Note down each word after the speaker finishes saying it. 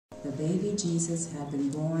the baby Jesus had been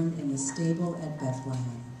born in the stable at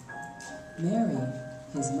Bethlehem. Mary,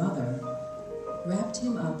 his mother, wrapped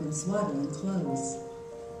him up in swaddling clothes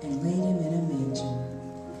and laid him in a manger.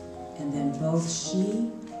 And then both she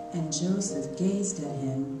and Joseph gazed at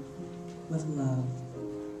him with love.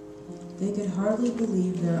 They could hardly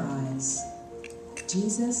believe their eyes.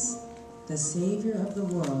 Jesus, the Savior of the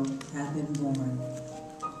world, had been born,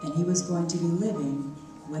 and he was going to be living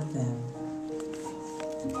with them.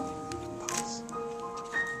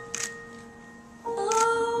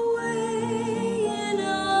 Away in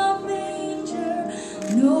a manger,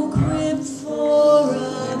 no crib for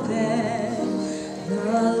a bed,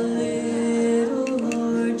 the little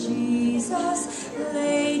Lord Jesus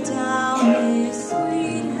lay down his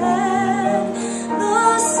sweet head.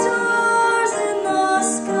 The stars in the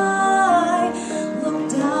sky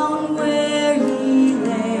looked down where he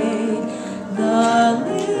lay, the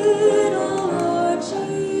little Lord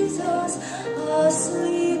Jesus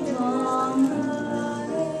asleep on the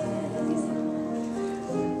hay.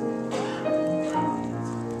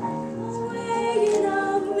 Away in a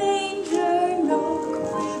manger, no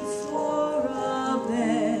crib for a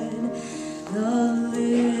bed, the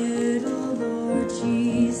little Lord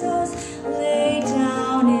Jesus lay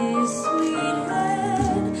down his sweet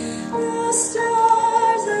head. The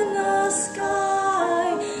stars in the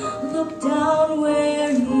sky looked down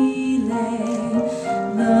where he lay,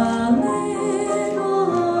 the little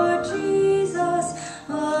Lord Jesus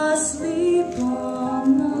asleep on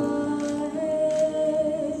the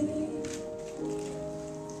hay.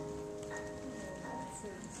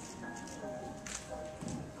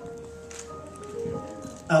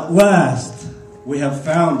 At last, we have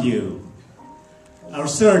found you. Our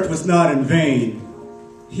search was not in vain.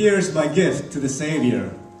 Here's my gift to the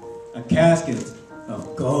Savior, a casket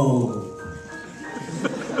of gold.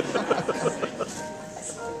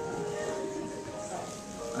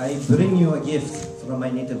 I bring you a gift from my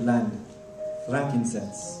native land,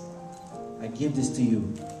 frankincense. I give this to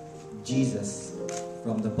you, Jesus,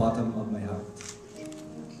 from the bottom of my heart.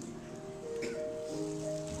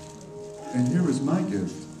 And here is my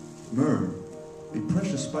gift, myrrh, a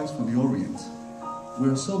precious spice from the Orient. We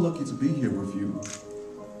are so lucky to be here with you.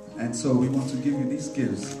 And so we want to give you these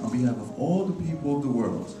gifts on behalf of all the people of the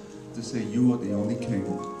world to say you are the only king.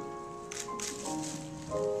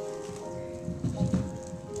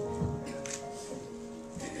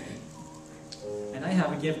 And I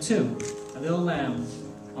have a gift too, a little lamb,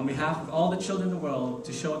 on behalf of all the children in the world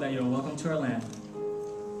to show that you're welcome to our land.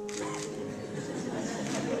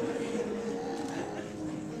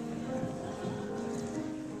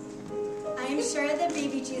 I am sure that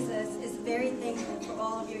baby Jesus is very thankful for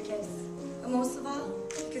all of your gifts, but most of all,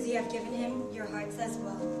 because you have given him your hearts as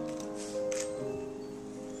well.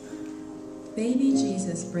 Baby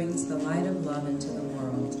Jesus brings the light of love into the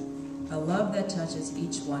world, a love that touches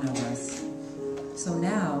each one of us. So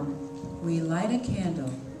now, we light a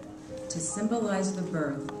candle to symbolize the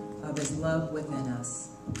birth of his love within us.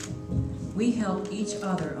 We help each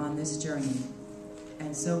other on this journey,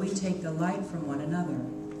 and so we take the light from one another.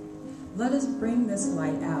 Let us bring this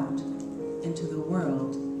light out into the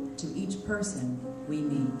world to each person we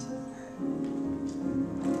meet.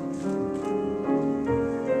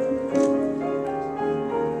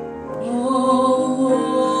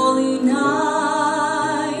 Holy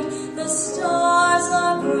night, the stars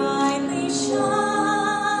are brightly shining.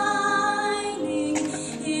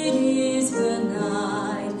 It is the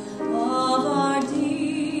night of our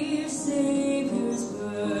dear Savior's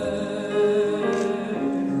birth.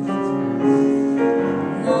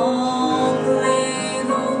 Long lay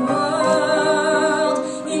the world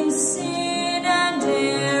in sin and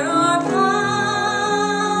error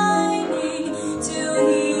pining, till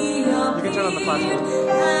he appeared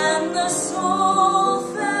and the soul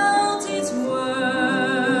felt its worth.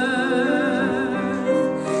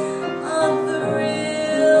 A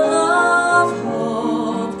thrill of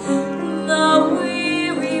hope, the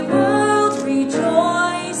weary world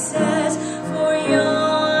rejoices, for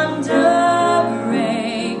yonder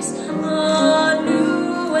breaks a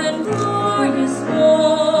new and glorious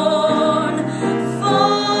morn.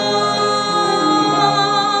 Fall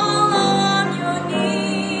on your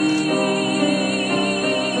knees,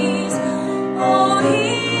 oh,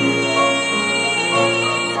 hear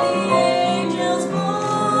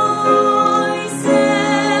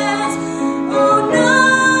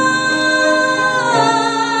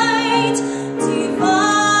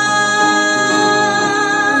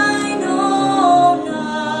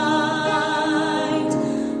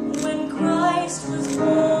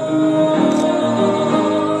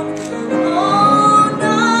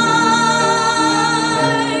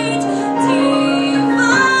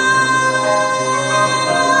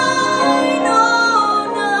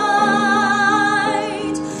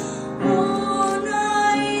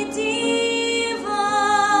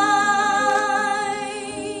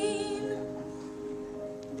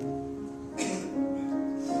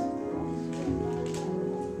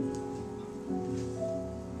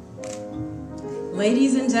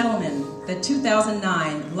Ladies and gentlemen, the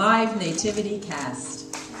 2009 Live Nativity Cast.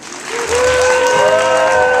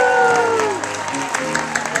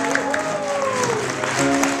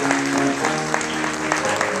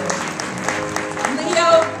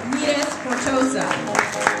 Leo Mires Portosa,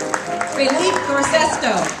 Felipe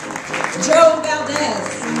Gorsesto, Joe Valdez,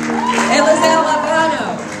 Elizabeth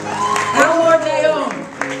Labano, Almor Dayon,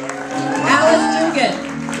 Alice Dugan,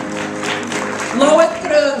 Lois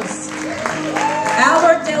Cruz,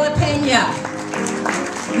 Albert de la Peña,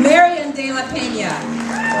 Marian de la Peña,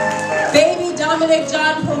 baby Dominic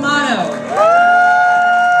John Pomano,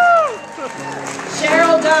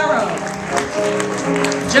 Cheryl Darrow,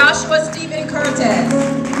 Joshua Stephen Cortez,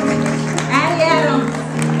 Addie Adams,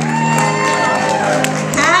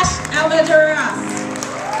 Cash Almaduras,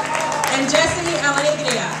 and Jesse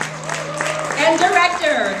Alegria, and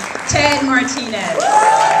director Ted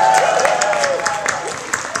Martinez.